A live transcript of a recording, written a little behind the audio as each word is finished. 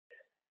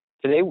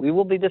Today, we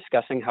will be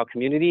discussing how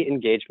community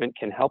engagement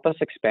can help us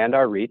expand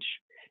our reach,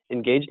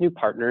 engage new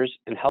partners,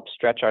 and help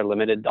stretch our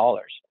limited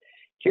dollars.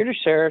 Here to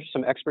share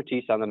some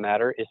expertise on the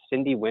matter is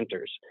Cindy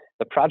Winters,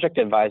 the project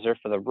advisor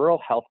for the Rural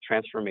Health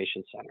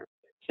Transformation Center.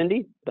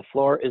 Cindy, the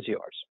floor is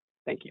yours.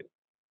 Thank you.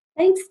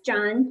 Thanks,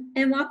 John,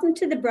 and welcome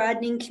to the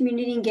Broadening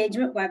Community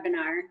Engagement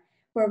webinar,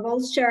 where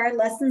we'll share our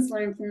lessons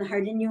learned from the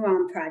Heart in New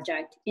Ulm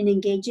project in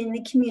engaging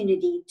the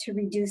community to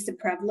reduce the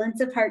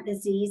prevalence of heart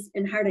disease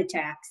and heart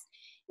attacks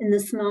in the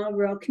small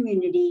rural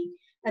community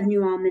of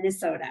New Ulm,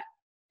 Minnesota.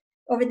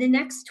 Over the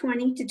next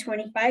 20 to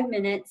 25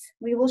 minutes,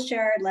 we will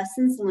share our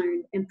lessons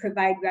learned and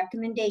provide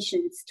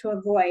recommendations to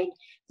avoid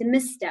the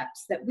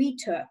missteps that we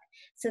took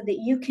so that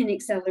you can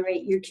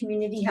accelerate your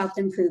community health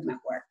improvement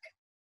work.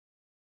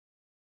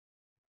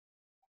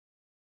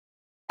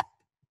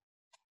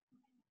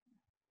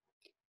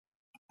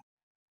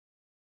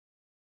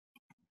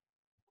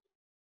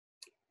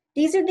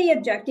 These are the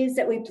objectives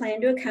that we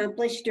plan to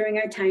accomplish during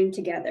our time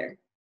together.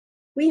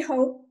 We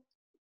hope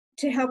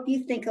to help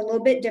you think a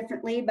little bit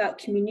differently about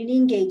community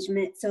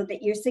engagement so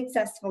that you're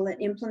successful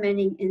at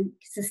implementing and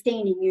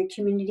sustaining your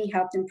community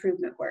health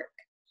improvement work.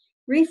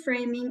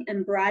 Reframing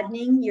and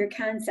broadening your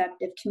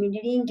concept of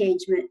community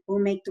engagement will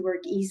make the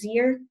work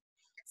easier,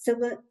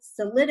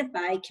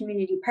 solidify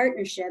community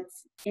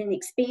partnerships, and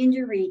expand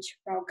your reach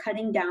while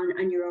cutting down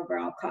on your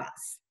overall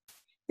costs.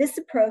 This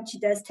approach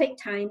does take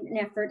time and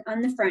effort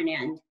on the front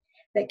end,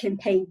 but can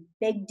pay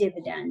big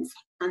dividends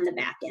on the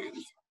back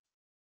end.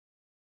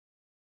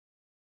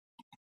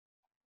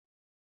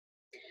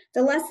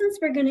 The lessons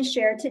we're going to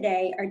share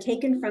today are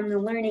taken from the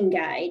learning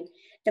guide,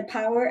 The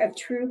Power of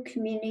True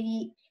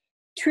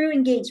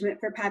Engagement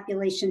for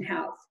Population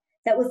Health,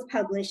 that was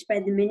published by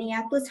the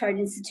Minneapolis Heart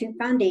Institute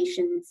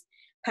Foundation's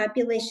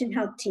Population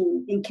Health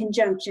Team in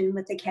conjunction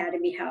with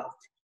Academy Health.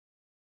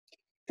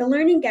 The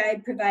learning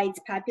guide provides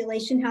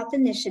population health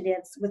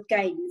initiatives with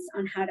guidance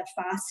on how to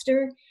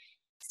foster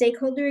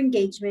stakeholder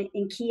engagement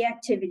in key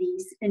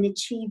activities and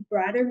achieve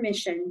broader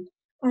mission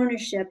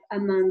ownership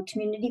among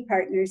community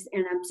partners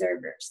and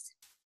observers.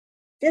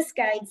 This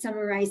guide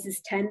summarizes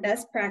 10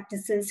 best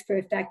practices for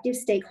effective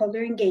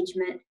stakeholder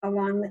engagement,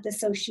 along with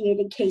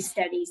associated case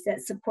studies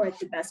that support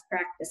the best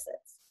practices.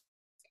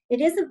 It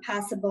isn't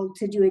possible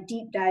to do a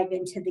deep dive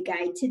into the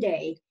guide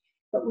today,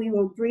 but we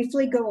will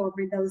briefly go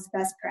over those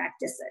best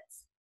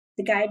practices.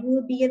 The guide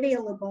will be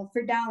available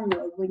for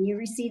download when you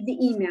receive the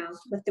email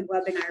with the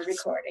webinar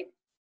recording.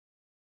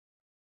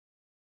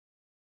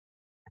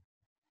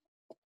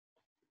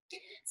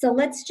 So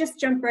let's just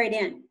jump right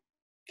in.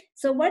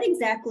 So what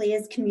exactly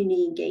is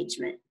community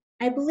engagement?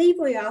 I believe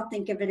we all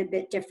think of it a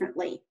bit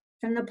differently.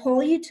 From the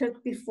poll you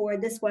took before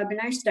this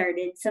webinar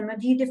started, some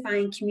of you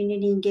define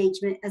community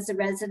engagement as the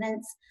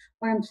residents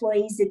or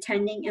employees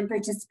attending and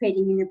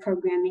participating in your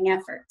programming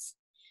efforts.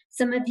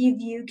 Some of you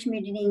view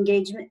community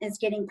engagement as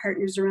getting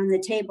partners around the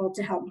table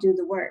to help do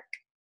the work.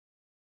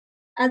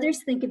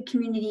 Others think of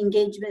community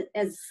engagement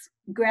as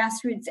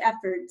grassroots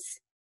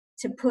efforts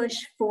to push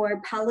for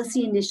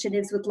policy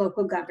initiatives with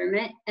local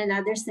government, and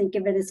others think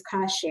of it as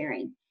cost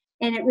sharing.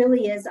 And it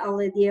really is all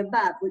of the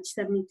above, which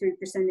 73%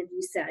 of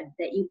you said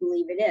that you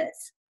believe it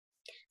is.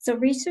 So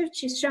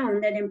research has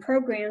shown that in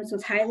programs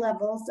with high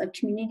levels of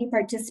community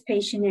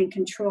participation and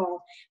control,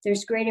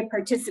 there's greater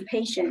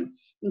participation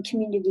in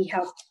community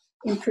health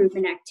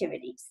improvement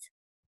activities.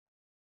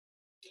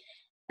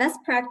 Best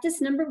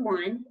practice number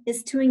 1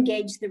 is to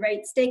engage the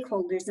right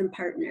stakeholders and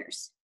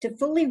partners. To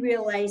fully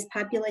realize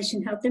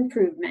population health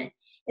improvement,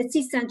 it's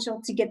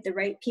essential to get the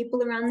right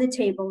people around the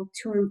table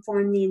to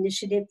inform the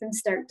initiative from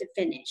start to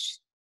finish.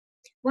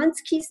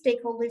 Once key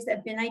stakeholders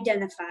have been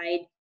identified,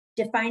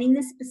 defining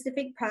the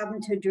specific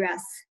problem to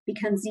address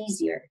becomes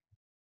easier.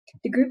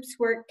 The group's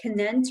work can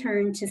then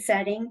turn to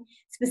setting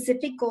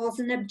specific goals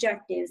and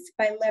objectives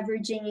by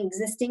leveraging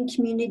existing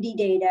community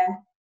data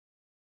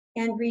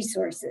and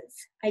resources,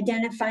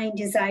 identifying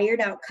desired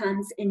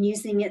outcomes, and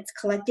using its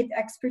collective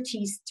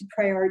expertise to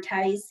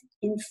prioritize,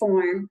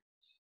 inform,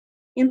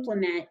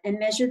 implement, and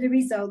measure the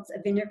results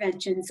of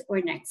interventions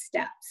or next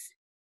steps.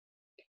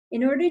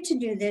 In order to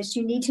do this,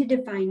 you need to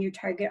define your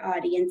target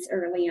audience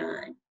early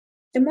on.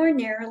 The more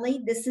narrowly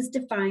this is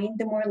defined,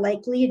 the more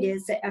likely it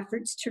is that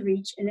efforts to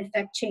reach and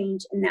affect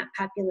change in that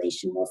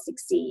population will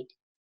succeed.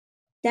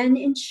 Then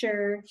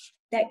ensure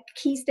that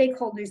key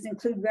stakeholders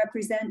include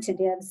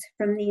representatives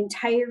from the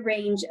entire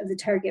range of the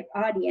target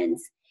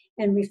audience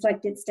and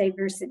reflect its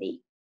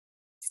diversity.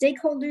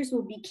 Stakeholders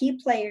will be key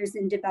players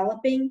in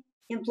developing,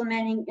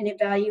 implementing, and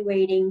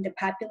evaluating the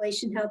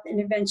Population Health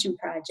Intervention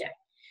Project.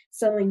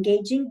 So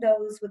engaging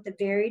those with a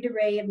varied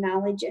array of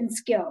knowledge and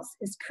skills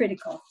is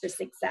critical for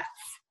success.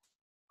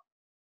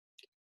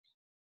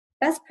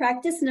 Best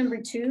practice number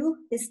 2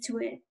 is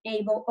to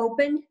enable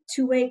open,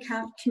 two-way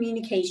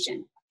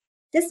communication.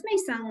 This may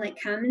sound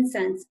like common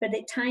sense, but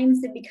at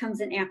times it becomes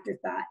an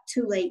afterthought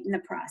too late in the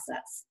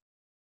process.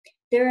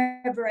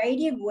 There are a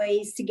variety of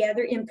ways to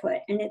gather input,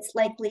 and it's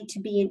likely to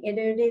be an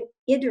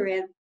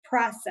iterative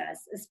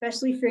process,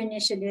 especially for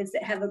initiatives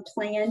that have a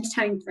planned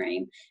time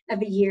frame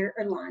of a year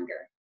or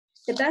longer.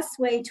 The best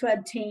way to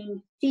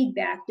obtain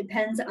feedback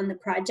depends on the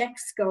project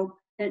scope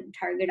and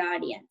target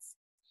audience.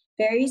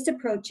 Various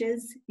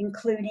approaches,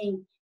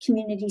 including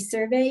community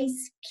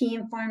surveys, key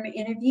informer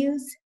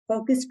interviews,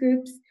 focus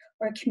groups,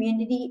 or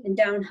community and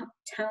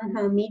town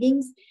hall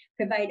meetings,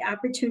 provide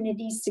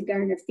opportunities to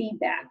garner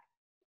feedback,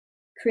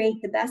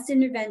 create the best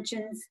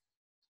interventions,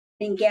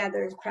 and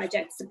gather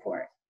project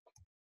support.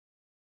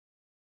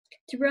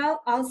 Throughout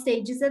all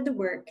stages of the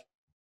work,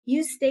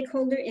 use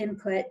stakeholder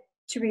input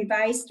to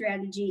revise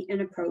strategy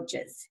and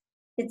approaches.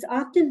 It's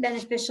often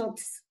beneficial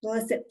to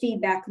solicit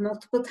feedback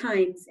multiple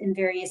times in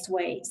various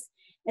ways,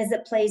 as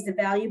it plays a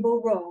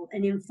valuable role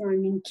in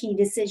informing key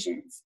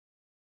decisions,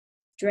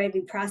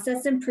 driving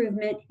process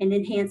improvement, and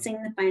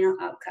enhancing the final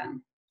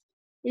outcome.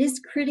 It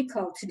is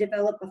critical to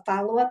develop a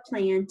follow-up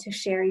plan to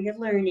share your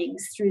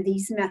learnings through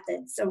these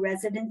methods so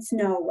residents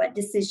know what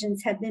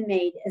decisions have been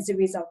made as a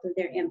result of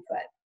their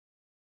input.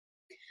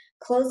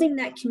 Closing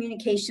that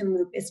communication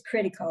loop is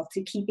critical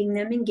to keeping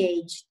them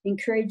engaged,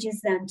 encourages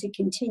them to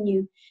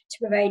continue to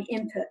provide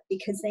input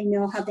because they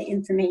know how the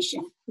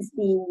information is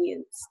being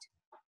used.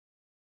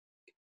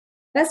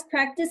 Best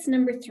practice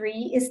number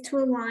 3 is to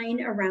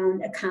align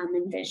around a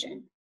common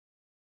vision.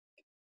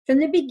 From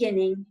the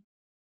beginning,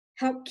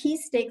 help key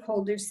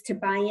stakeholders to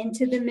buy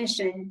into the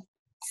mission,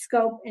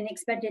 scope, and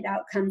expected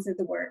outcomes of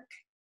the work.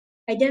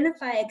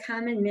 Identify a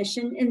common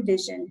mission and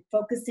vision,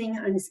 focusing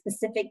on a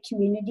specific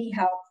community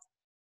health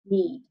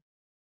need.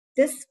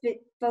 This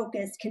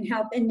focus can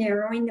help in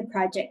narrowing the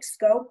project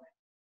scope,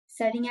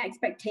 setting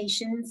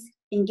expectations,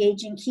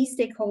 engaging key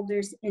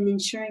stakeholders, and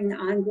ensuring the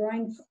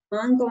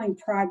ongoing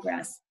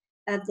progress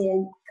of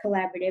the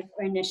collaborative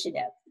or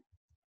initiative.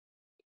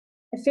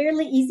 A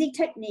fairly easy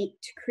technique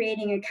to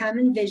creating a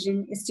common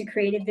vision is to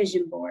create a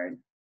vision board.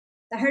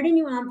 The Heart in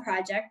You On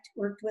project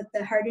worked with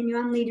the Heart in You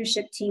On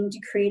leadership team to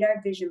create our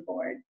vision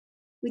board.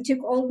 We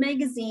took old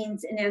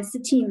magazines and asked the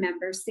team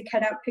members to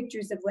cut out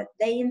pictures of what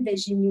they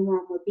envisioned You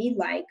On would be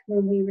like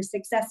when we were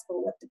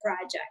successful with the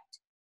project.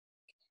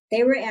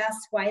 They were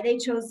asked why they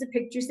chose the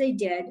pictures they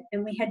did,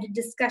 and we had a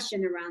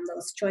discussion around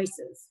those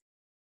choices.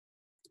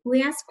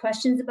 We asked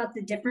questions about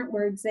the different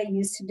words they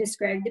used to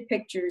describe the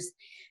pictures,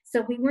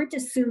 so we weren't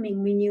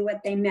assuming we knew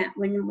what they meant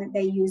when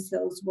they used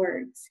those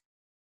words.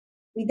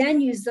 We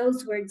then used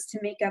those words to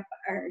make up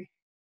our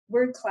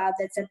word cloud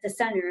that's at the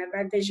center of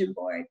our vision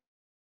board.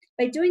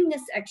 By doing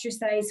this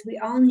exercise, we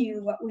all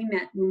knew what we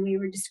meant when we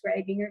were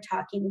describing or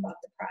talking about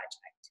the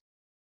project.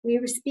 We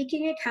were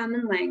speaking a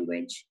common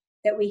language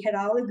that we had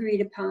all agreed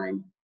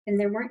upon, and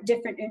there weren't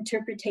different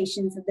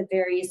interpretations of the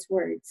various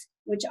words,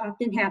 which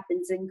often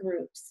happens in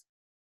groups.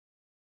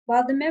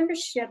 While the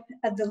membership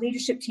of the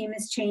leadership team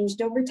has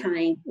changed over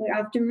time, we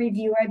often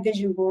review our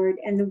vision board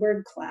and the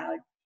word cloud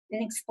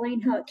and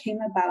explain how it came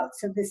about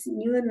so the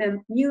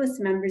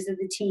newest members of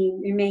the team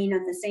remain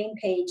on the same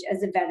page as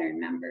the veteran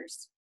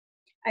members.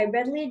 I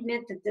readily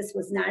admit that this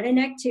was not an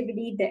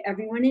activity that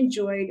everyone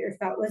enjoyed or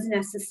felt was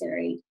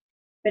necessary,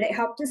 but it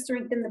helped to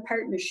strengthen the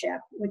partnership,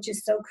 which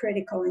is so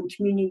critical in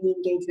community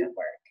engagement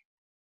work.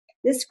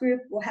 This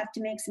group will have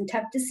to make some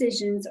tough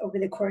decisions over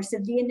the course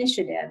of the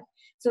initiative,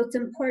 so it's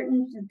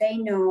important that they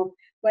know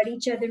what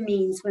each other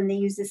means when they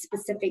use a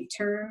specific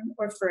term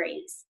or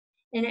phrase.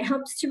 And it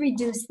helps to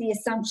reduce the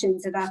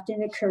assumptions that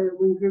often occur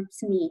when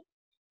groups meet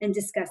and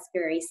discuss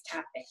various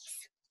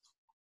topics.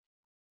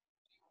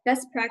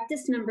 Best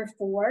practice number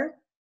 4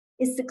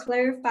 is to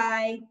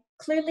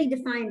clearly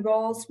define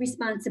roles,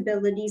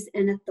 responsibilities,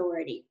 and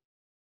authority.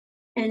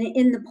 And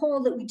in the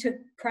poll that we took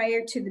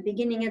prior to the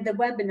beginning of the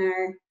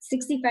webinar,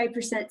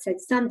 65%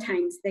 said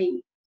sometimes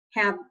they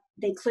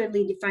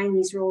clearly define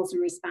these roles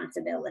and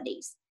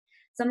responsibilities.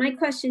 So my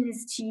question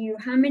is to you,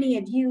 how many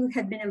of you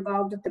have been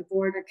involved with the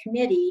board or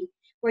committee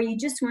where you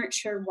just weren't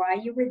sure why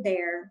you were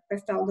there or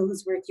felt it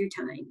was worth your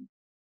time?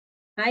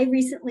 I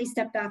recently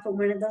stepped off of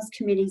one of those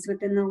committees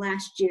within the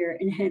last year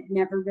and have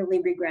never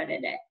really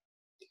regretted it.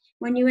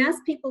 When you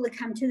ask people to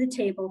come to the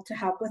table to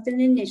help with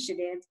an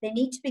initiative, they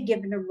need to be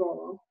given a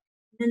role,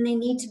 then they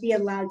need to be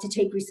allowed to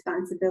take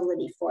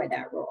responsibility for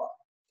that role.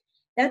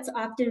 That's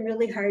often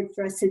really hard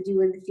for us to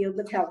do in the field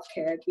of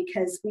healthcare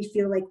because we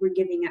feel like we're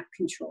giving up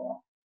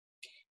control.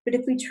 But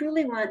if we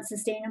truly want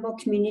sustainable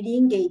community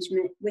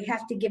engagement, we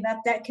have to give up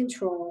that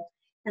control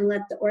and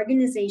let the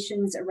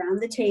organizations around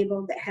the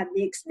table that have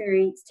the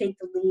experience take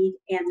the lead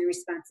and the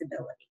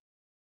responsibility.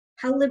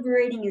 How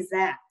liberating is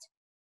that?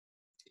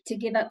 To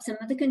give up some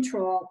of the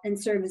control and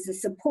serve as a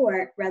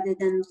support rather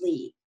than the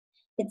lead.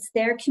 It's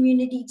their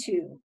community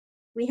too.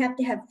 We have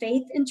to have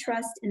faith and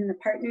trust in the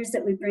partners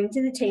that we bring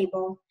to the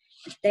table.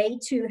 They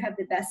too have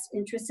the best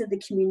interests of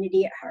the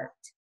community at heart.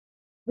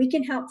 We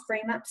can help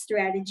frame up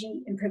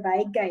strategy and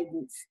provide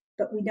guidance,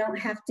 but we don't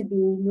have to be,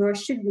 nor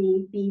should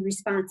we be,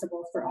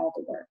 responsible for all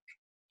the work.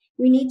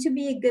 We need to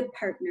be a good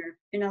partner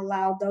and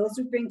allow those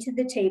we bring to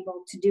the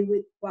table to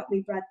do what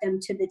we brought them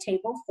to the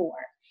table for,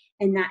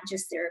 and not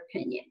just their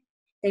opinion.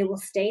 They will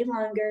stay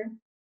longer,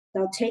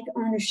 they'll take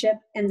ownership,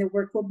 and the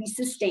work will be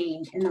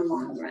sustained in the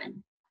long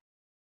run.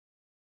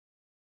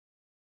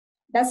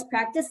 Best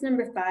practice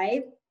number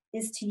 5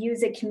 is to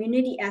use a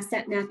community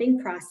asset mapping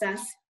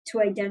process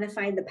to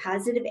identify the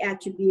positive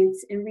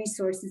attributes and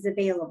resources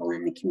available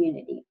in the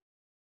community.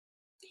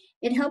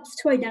 It helps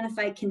to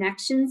identify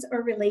connections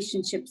or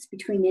relationships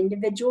between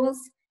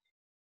individuals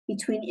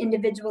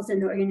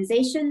and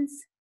organizations,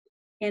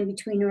 and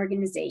between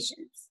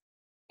organizations.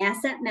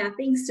 Asset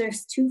mapping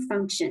serves two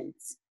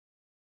functions.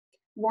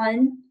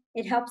 One,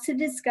 it helps to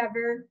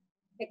discover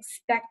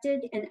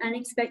expected and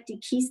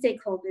unexpected key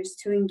stakeholders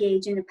to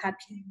engage in a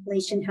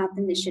population health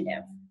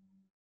initiative.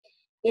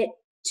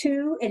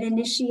 Two, it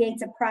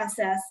initiates a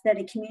process that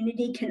a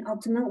community can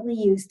ultimately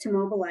use to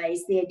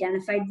mobilize the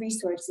identified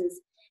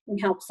resources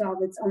and help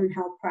solve its own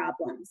health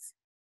problems.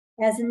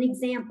 As an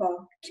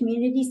example,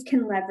 communities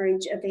can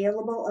leverage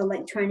available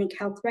electronic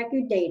health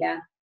record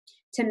data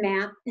to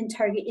map and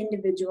target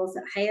individuals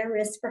at higher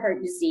risk for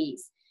heart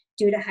disease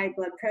due to high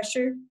blood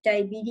pressure,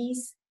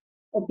 diabetes,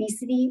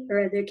 obesity,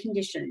 or other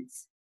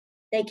conditions.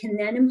 They can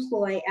then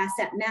employ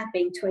asset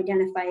mapping to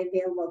identify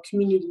available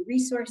community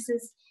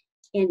resources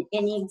and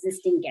any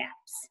existing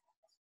gaps.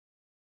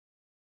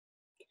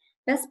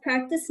 Best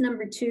practice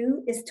number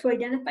 2 is to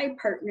identify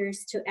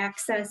partners to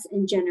access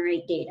and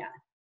generate data.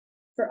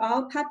 For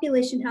all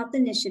population health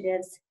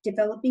initiatives,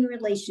 developing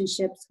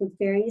relationships with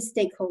various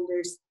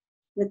stakeholders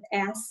with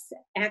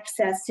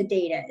access to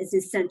data is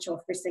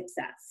essential for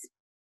success.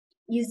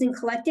 Using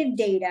collective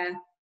data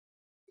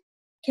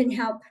can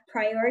help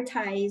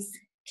prioritize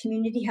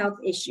community health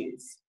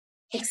issues.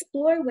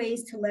 Explore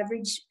ways to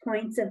leverage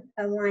points of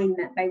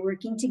alignment by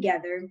working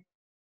together,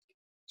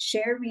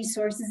 share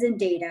resources and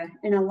data,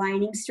 and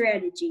aligning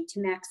strategy to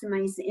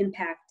maximize the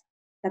impact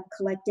of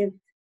collective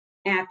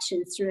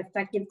actions through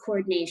effective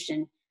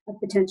coordination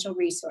of potential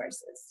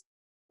resources.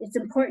 It's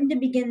important to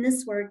begin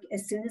this work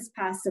as soon as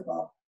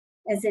possible,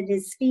 as it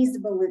is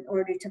feasible in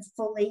order to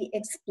fully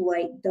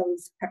exploit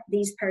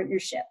these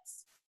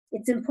partnerships.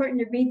 It's important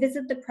to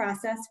revisit the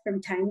process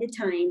from time to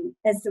time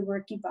as the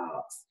work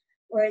evolves,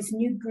 or as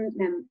new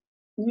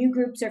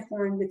groups are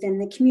formed within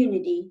the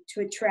community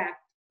to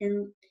attract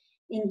and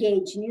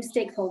engage new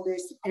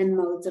stakeholders and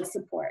modes of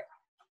support.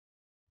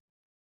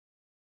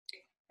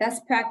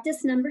 Best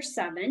practice number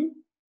 7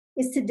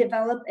 is to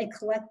develop a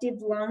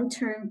collective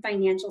long-term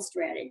financial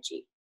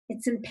strategy.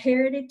 It's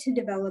imperative to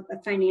develop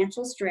a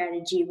financial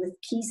strategy with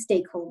key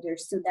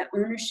stakeholders so that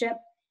ownership,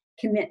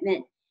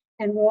 commitment,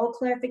 and role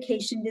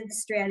clarification to the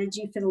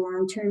strategy for the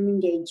long-term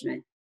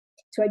engagement,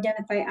 to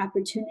identify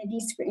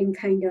opportunities for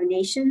in-kind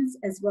donations,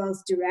 as well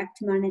as direct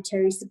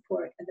monetary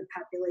support of the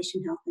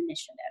population health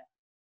initiative.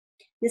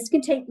 This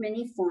can take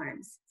many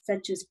forms,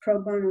 such as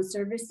pro bono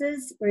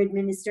services or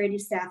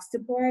administrative staff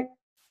support,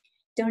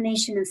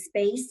 donation of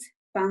space,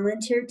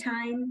 volunteer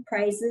time,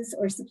 prizes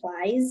or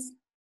supplies,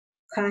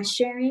 cost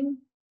sharing,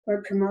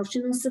 or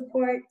promotional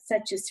support,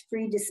 such as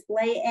free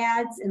display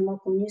ads in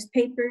local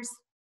newspapers,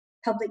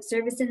 public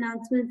service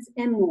announcements,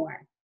 and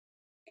more.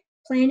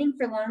 Planning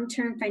for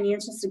long-term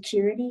financial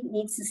security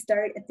needs to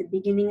start at the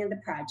beginning of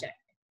the project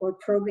or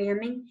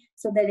programming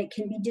so that it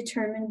can be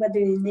determined whether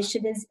the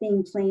initiatives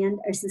being planned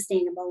are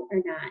sustainable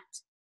or not.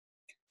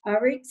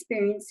 Our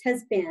experience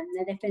has been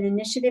that if an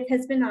initiative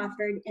has been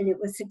offered and it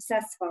was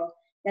successful,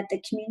 that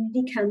the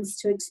community comes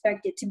to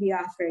expect it to be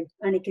offered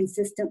on a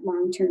consistent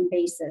long-term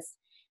basis,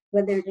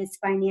 whether it is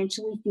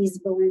financially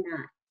feasible or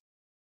not.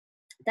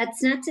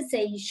 That's not to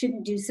say you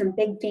shouldn't do some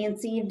big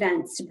fancy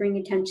events to bring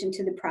attention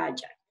to the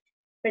project,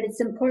 but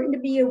it's important to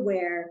be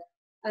aware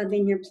of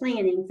in your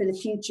planning for the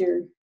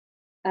future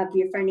of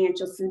your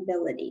financial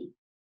stability.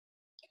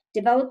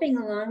 Developing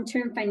a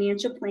long-term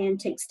financial plan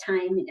takes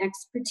time and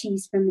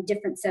expertise from a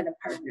different set of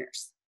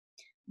partners,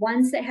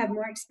 ones that have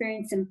more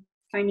experience in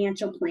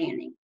financial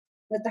planning.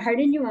 With the Heart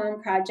in You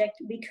Own project,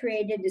 we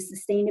created a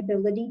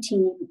sustainability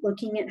team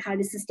looking at how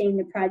to sustain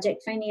the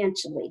project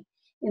financially,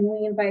 and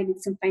we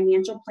invited some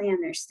financial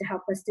planners to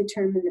help us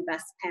determine the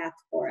best path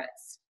for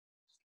us.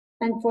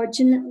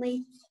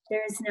 Unfortunately,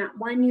 there is not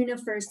one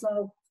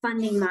universal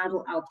funding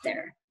model out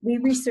there. We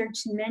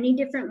researched many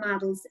different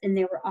models, and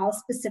they were all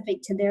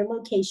specific to their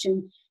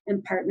location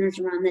and partners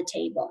around the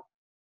table.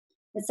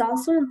 It's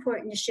also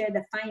important to share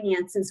the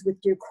finances with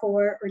your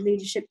core or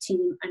leadership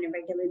team on a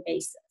regular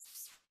basis.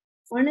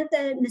 One of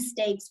the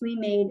mistakes we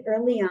made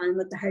early on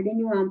with the Heart in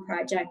You Own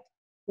project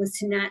was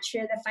to not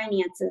share the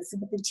finances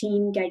with the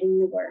team guiding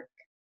the work.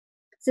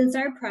 Since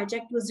our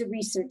project was a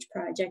research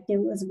project, it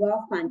was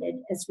well funded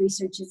as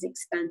research is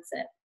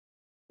expensive.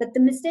 But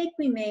the mistake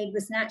we made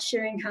was not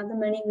sharing how the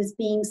money was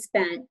being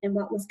spent and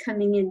what was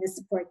coming in to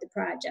support the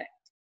project.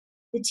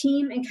 The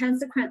team and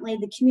consequently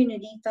the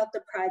community felt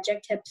the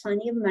project had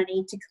plenty of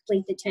money to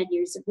complete the 10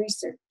 years of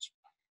research.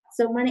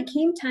 So when it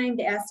came time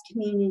to ask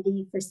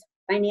community for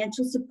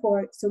financial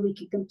support so we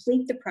could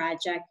complete the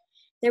project,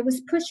 there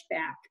was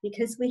pushback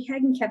because we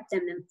hadn't kept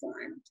them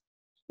informed.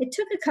 It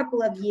took a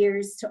couple of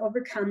years to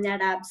overcome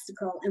that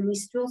obstacle, and we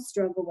still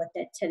struggle with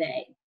it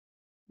today.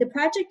 The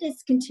project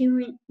is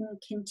continuing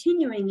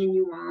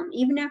in UAM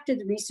even after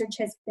the research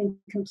has been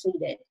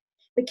completed,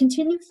 but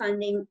continued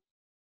funding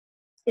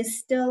is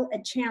still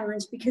a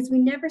challenge because we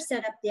never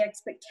set up the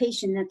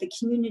expectation that the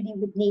community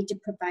would need to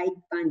provide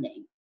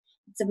funding.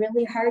 It's a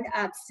really hard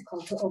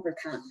obstacle to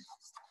overcome.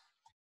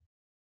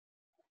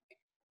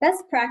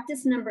 Best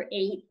practice number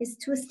 8 is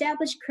to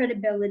establish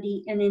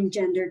credibility and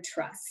engender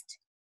trust.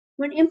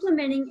 When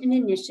implementing an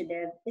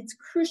initiative, it's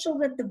crucial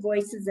that the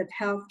voices of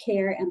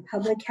healthcare and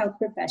public health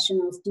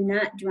professionals do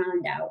not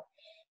drown out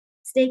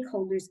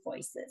stakeholders'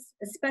 voices,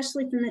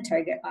 especially from the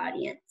target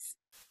audience.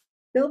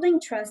 Building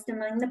trust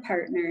among the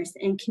partners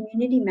and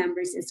community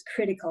members is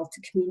critical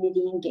to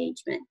community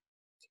engagement.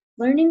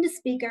 Learning to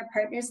speak our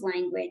partners'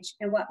 language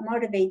and what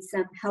motivates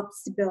them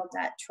helps to build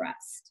that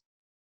trust.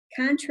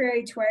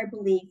 Contrary to our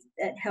belief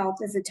that health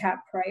is a top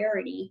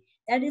priority,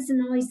 that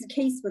isn't always the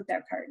case with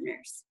our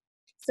partners.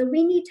 So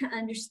we need to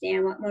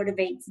understand what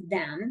motivates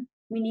them.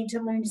 We need to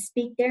learn to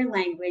speak their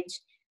language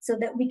so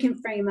that we can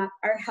frame up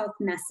our health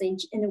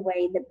message in a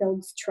way that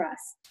builds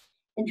trust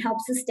and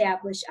helps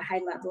establish a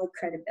high level of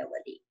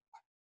credibility.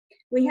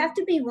 We have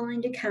to be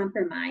willing to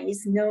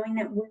compromise, knowing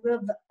that we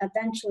will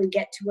eventually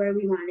get to where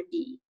we want to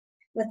be.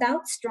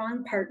 Without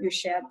strong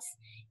partnerships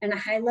and a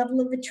high level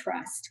of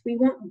trust, we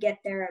won't get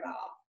there at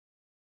all.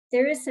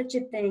 There is such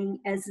a thing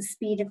as the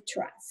speed of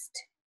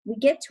trust. We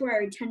get to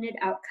our intended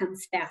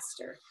outcomes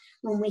faster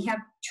when we have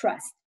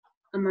trust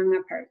among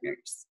our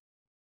partners.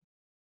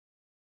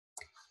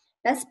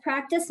 Best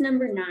practice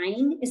number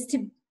 9 is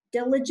to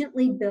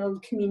diligently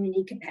build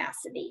community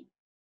capacity.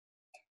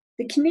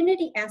 The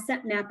community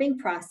asset mapping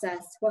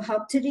process will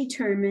help to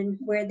determine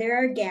where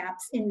there are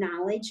gaps in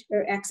knowledge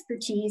or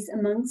expertise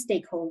among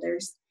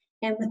stakeholders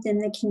and within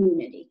the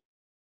community.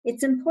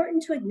 It's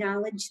important to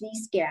acknowledge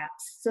these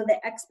gaps so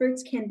that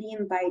experts can be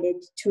invited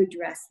to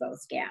address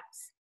those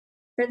gaps.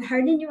 For the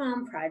Hard and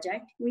Yuan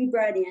project, we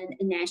brought in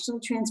a national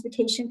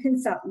transportation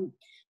consultant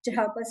to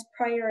help us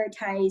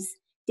prioritize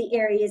the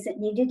areas that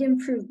needed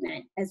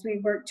improvement as we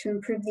work to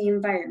improve the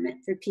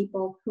environment for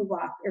people who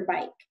walk or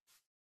bike.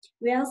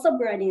 We also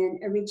brought in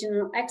a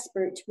regional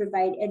expert to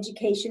provide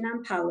education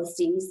on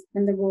policies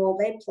and the role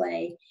they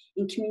play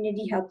in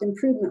community health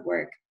improvement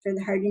work for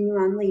the Hard and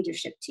Yuan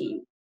leadership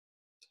team.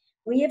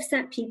 We have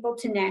sent people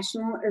to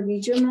national or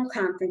regional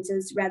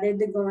conferences rather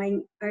than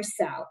going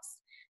ourselves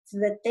so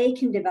that they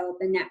can develop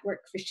a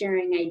network for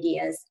sharing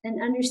ideas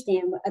and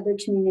understand what other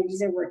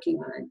communities are working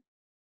on.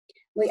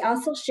 We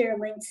also share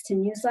links to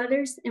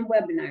newsletters and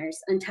webinars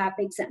on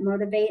topics that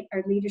motivate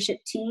our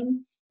leadership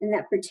team and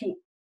that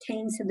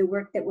pertains to the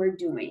work that we're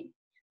doing.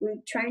 We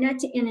try not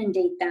to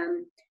inundate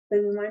them, but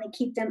we want to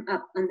keep them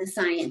up on the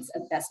science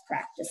of best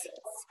practices.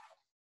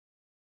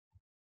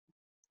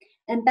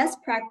 And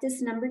best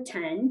practice number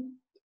 10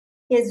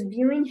 is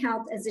viewing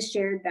health as a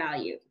shared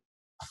value.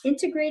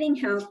 Integrating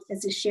health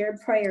as a shared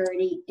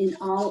priority in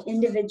all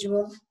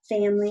individual,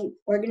 family,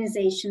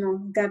 organizational,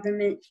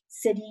 government,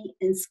 city,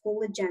 and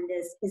school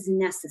agendas is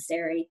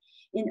necessary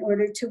in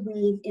order to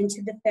weave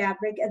into the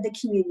fabric of the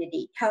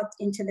community, health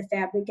into the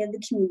fabric of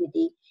the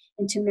community,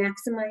 and to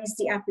maximize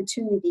the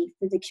opportunity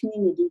for the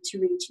community to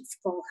reach its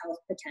full health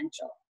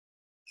potential.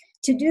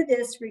 To do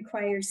this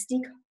requires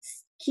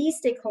key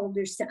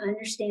stakeholders to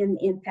understand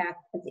the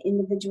impact of the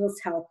individual's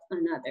health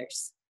on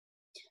others.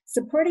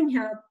 Supporting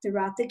health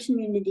throughout the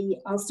community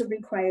also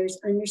requires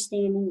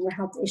understanding where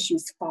health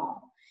issues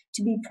fall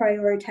to be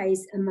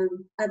prioritized among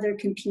other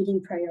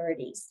competing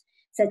priorities,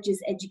 such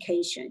as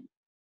education,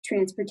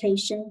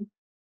 transportation,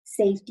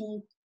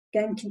 safety,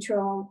 gun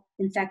control,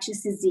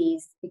 infectious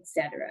disease,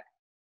 etc.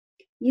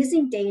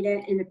 Using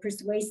data in a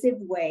persuasive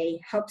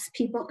way helps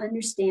people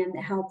understand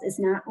that health is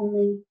not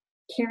only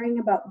caring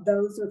about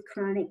those with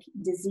chronic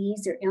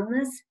disease or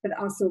illness, but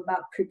also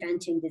about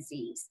preventing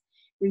disease,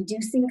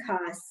 reducing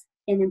costs,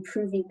 and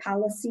improving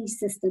policy,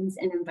 systems,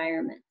 and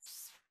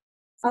environments.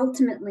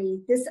 Ultimately,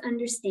 this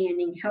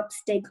understanding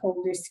helps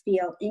stakeholders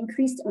feel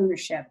increased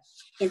ownership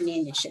in the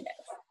initiative.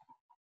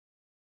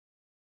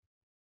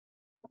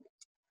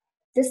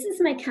 This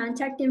is my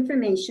contact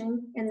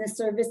information and the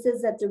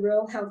services that the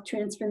Rural Health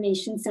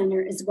Transformation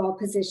Center is well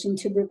positioned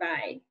to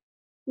provide.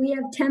 We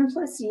have 10+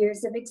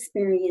 years of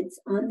experience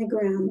on the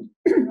ground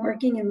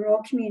working in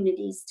rural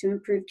communities to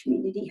improve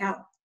community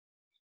health.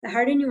 The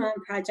Hard and Yuan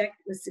project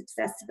has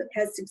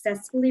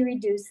successfully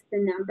reduced the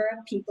number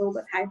of people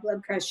with high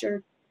blood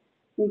pressure.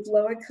 We've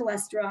lowered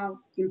cholesterol,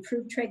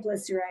 improved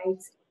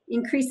triglycerides,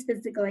 increased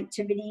physical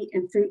activity,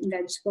 and fruit and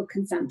vegetable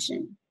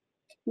consumption.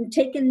 We've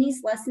taken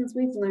these lessons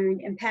we've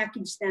learned and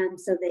packaged them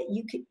so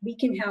that we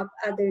can help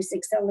others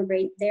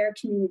accelerate their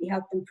community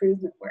health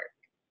improvement work.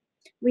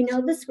 We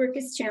know this work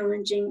is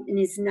challenging and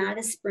is not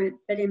a sprint,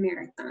 but a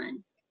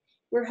marathon.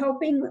 We're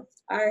hoping with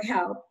our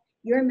help,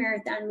 your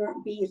marathon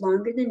won't be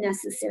longer than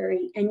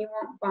necessary and you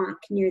won't bonk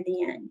near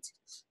the end.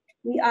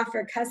 We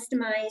offer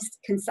customized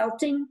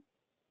consulting,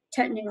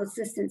 technical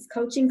assistance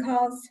coaching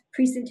calls,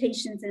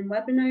 presentations and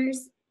webinars.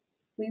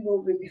 We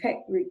will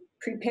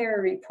prepare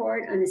a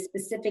report on a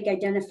specific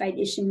identified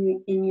issue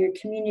in your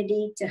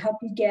community to help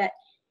you get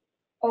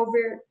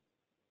over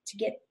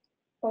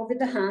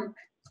the hump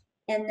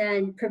And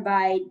then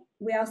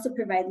we also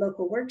provide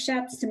local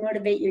workshops to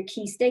motivate your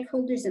key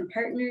stakeholders and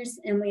partners.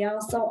 And we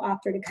also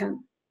offer to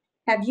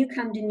have you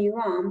come to New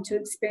Ulm to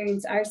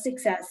experience our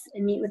success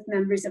and meet with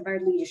members of our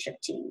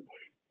leadership team.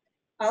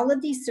 All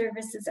of these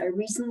services are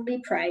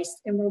reasonably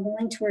priced, and we're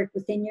willing to work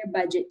within your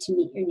budget to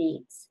meet your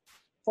needs.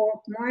 For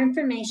more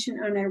information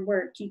on our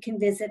work, you can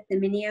visit the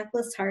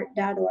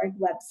minneapolisheart.org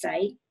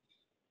website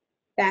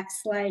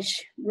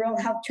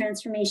 /Rural Health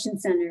Transformation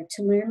Center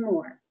to learn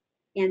more,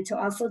 and to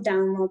also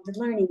download the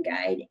learning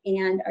guide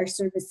and our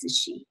services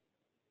sheet.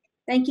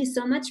 Thank you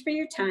so much for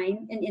your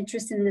time and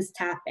interest in this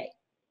topic.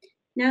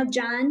 Now,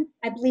 John,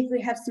 I believe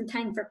we have some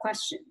time for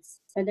questions.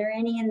 Are there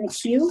any in the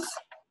queue?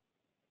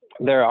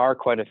 There are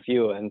quite a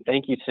few, and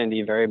thank you,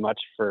 Cindy, very much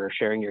for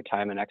sharing your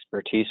time and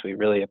expertise. We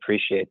really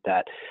appreciate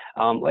that.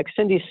 Like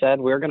Cindy said,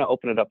 we're going to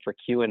open it up for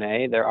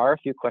Q&A. There are a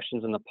few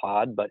questions in the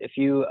pod, but if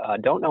you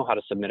don't know how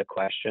to submit a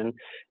question,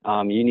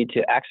 you need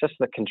to access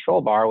the control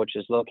bar, which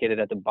is located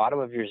at the bottom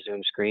of your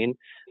Zoom screen.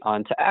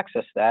 To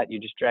access that, you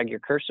just drag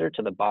your cursor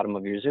to the bottom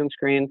of your Zoom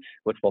screen,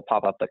 which will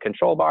pop up the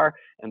control bar,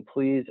 and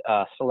please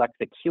select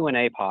the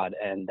Q&A pod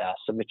and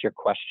submit your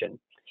question.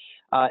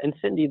 And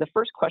Cindy, the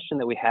first question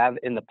that we have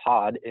in the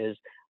pod is,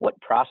 what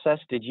process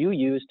did you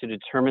use to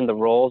determine the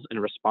roles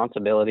and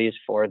responsibilities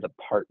for the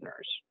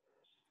partners?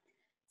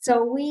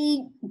 So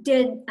we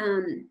did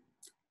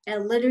a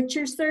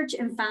literature search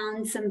and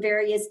found some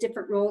various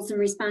different roles and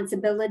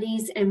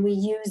responsibilities, and we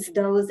used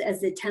those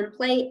as a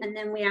template. And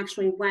then we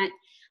actually went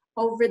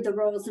over the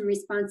roles and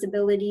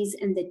responsibilities,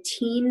 and the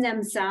team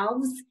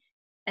themselves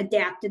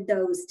adapted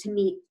those to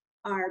meet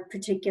our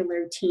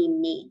particular team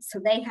needs. So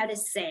they had a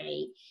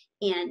say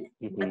in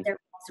what their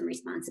roles and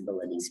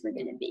responsibilities were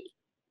going to be.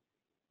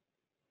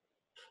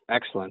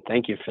 Excellent.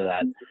 Thank you for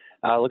that.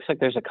 Looks like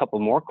there's a couple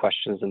more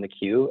questions in the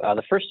queue.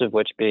 The first of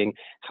which being,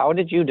 how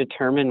did you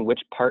determine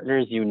which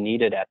partners you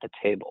needed at the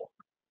table?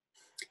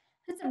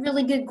 That's a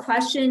really good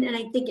question. And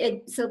I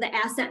think so the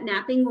asset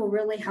mapping will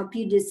really help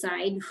you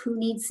decide who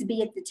needs to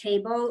be at the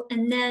table.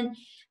 And then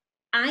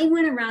I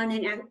went around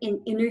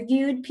and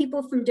interviewed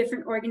people from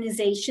different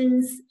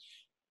organizations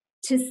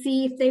to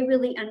see if they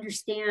really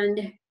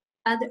understood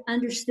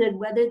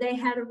whether they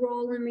had a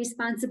role and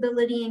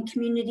responsibility in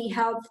community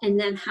health, and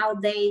then how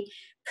they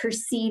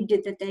perceived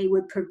it that they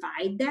would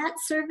provide that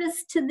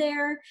service to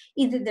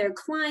either their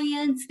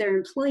clients, their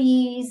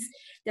employees,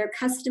 their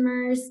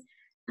customers.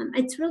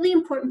 It's really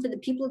important for the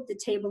people at the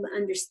table to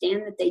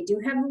understand that they do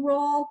have a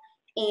role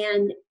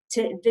and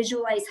to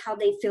visualize how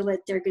they feel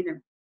that they're going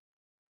to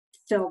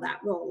fill that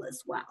role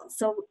as well.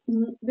 So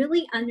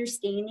really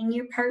understanding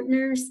your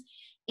partners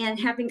and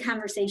having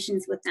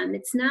conversations with them.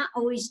 It's not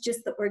always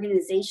just the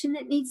organization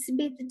that needs to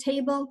be at the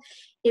table.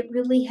 It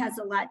really has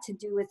a lot to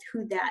do with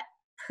who that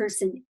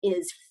person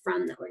is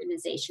from the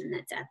organization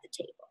that's at the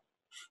table.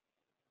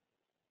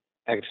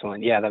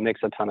 Excellent. Yeah, that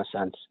makes a ton of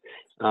sense.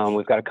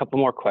 We've got a couple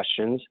more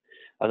questions.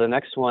 The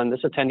next one,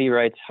 this attendee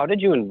writes, how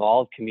did you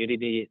involve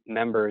community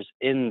members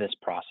in this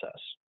process?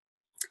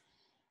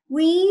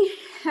 We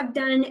have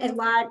done a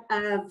lot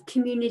of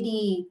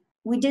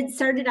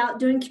started out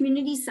doing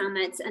community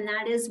summits, and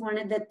that is one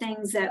of the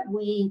things that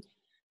we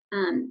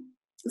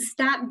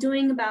stopped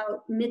doing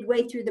about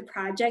midway through the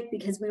project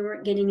because we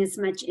weren't getting as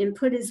much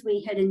input as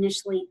we had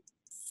initially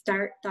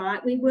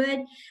thought we would.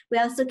 We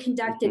also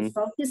conducted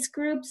focus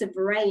groups, a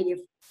variety of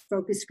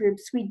focus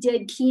groups. We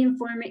did key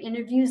informant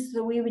interviews,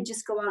 so we would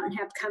just go out and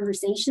have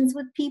conversations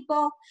with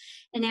people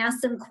and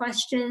ask them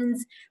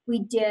questions. We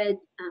did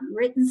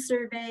written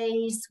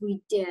surveys.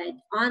 We did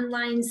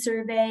online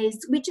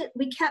surveys. We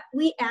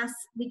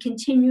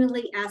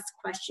continually ask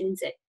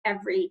questions at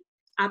every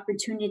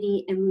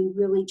opportunity, and we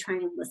really try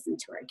and listen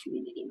to our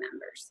community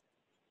members.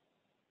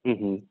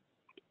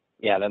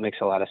 Yeah, that makes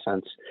a lot of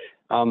sense.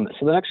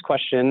 So the next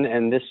question,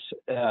 and this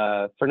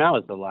for now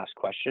is the last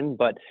question,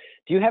 but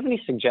do you have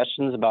any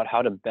suggestions about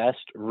how to best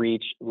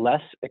reach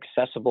less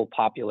accessible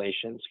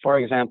populations? For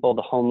example,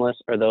 the homeless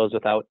or those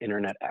without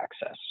internet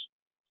access?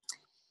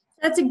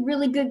 That's a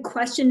really good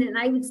question, and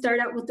I would start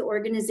out with the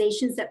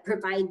organizations that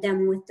provide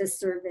them with the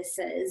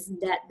services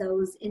that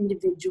those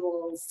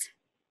individuals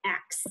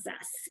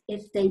access,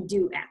 if they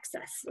do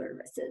access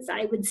services.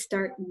 I would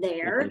start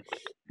there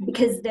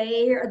because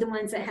they are the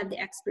ones that have the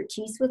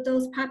expertise with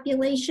those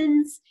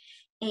populations,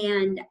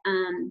 and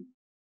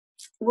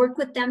work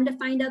with them to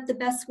find out the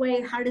best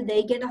way. How do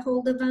they get a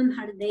hold of them?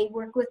 How do they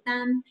work with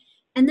them?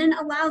 And then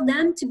allow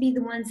them to be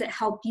the ones that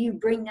help you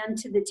bring them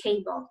to the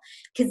table,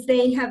 because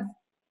they have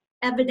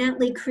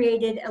evidently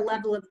created a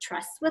level of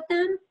trust with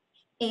them,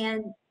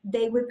 and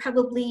they would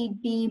probably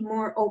be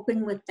more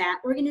open with that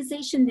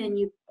organization than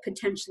you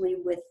potentially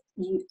with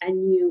a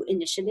new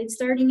initiative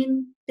starting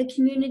in the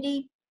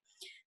community.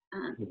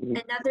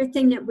 Another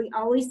thing that we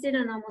always did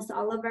on almost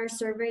all of our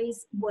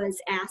surveys was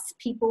ask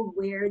people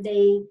where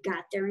they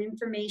got their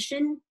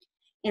information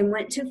and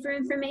went to for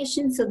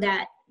information, so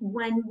that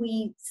when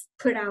we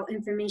put out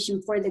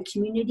information for the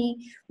community,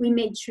 we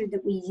made sure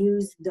that we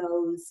used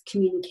those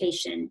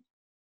communication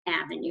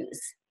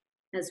avenues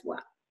as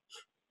well.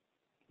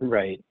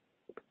 Right.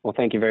 Well,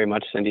 thank you very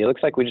much, Cindy. It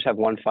looks like we just have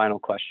one final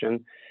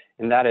question,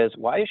 and that is,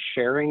 why is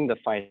sharing the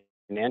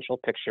financial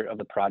picture of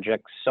the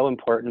project so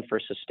important for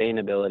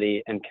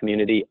sustainability and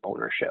community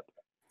ownership?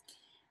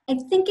 I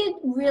think it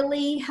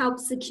really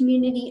helps the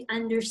community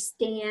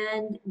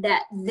understand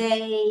that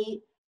they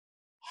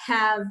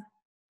have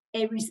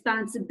a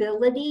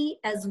responsibility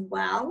as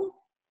well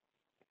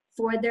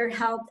for their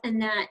health,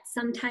 and that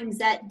sometimes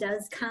that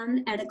does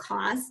come at a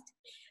cost.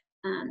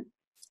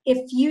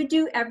 If you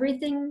do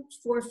everything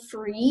for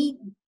free,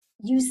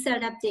 you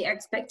set up the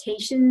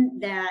expectation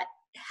that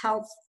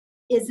health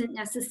isn't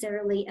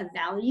necessarily a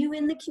value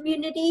in the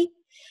community,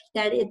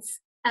 that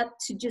it's up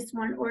to just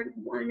one or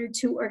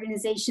two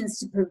organizations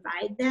to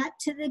provide that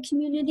to the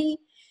community.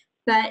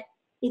 But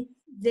if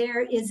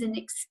there is an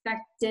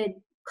expected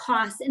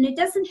cost, and it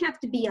doesn't have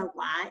to be a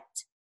lot,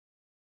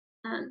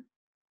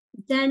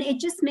 then it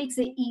just makes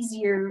it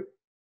easier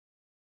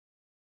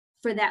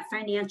for that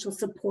financial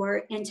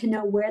support and to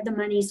know where the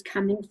money's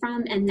coming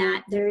from, and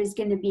that there is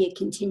going to be a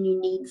continued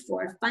need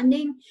for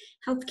funding.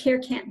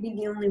 Healthcare can't be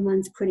the only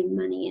ones putting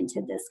money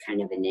into this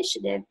kind of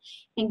initiative,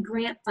 and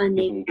grant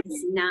funding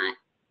is not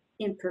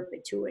in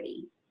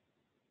perpetuity.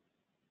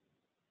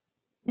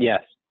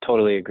 Yes,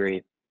 totally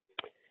agree.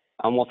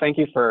 Well, thank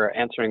you for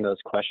answering those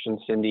questions,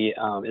 Cindy.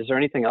 Is there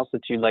anything else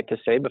that you'd like to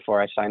say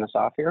before I sign us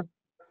off here?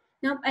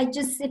 Nope,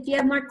 if you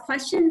have more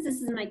questions,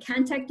 this is my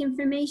contact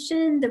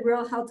information. The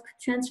Rural Health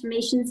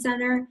Transformation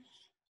Center,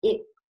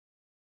 it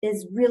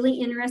is really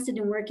interested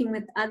in working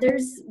with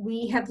others.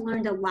 We have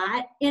learned a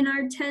lot in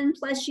our 10+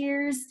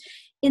 years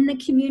in the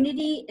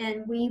community,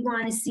 and we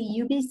want to see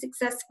you be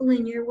successful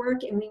in your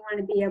work, and we want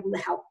to be able to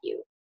help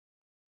you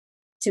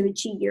to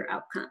achieve your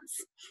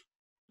outcomes.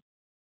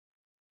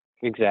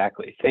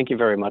 Exactly. Thank you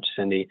very much,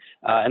 Cindy.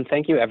 And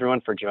thank you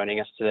everyone for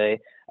joining us today.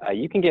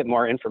 You can get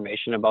more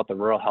information about the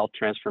Rural Health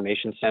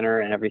Transformation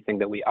Center and everything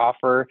that we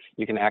offer.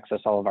 You can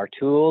access all of our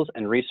tools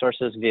and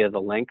resources via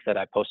the link that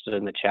I posted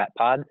in the chat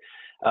pod.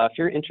 If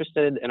you're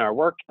interested in our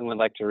work and would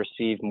like to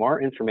receive more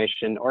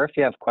information, or if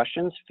you have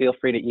questions, feel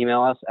free to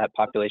email us at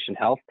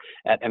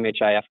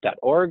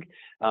populationhealth@mhif.org.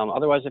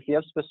 Otherwise, if you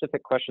have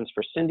specific questions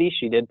for Cindy,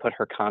 she did put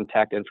her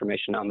contact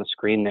information on the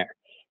screen there.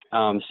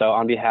 So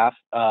on behalf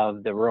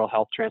of the Rural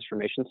Health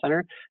Transformation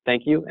Center,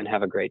 thank you and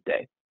have a great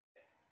day.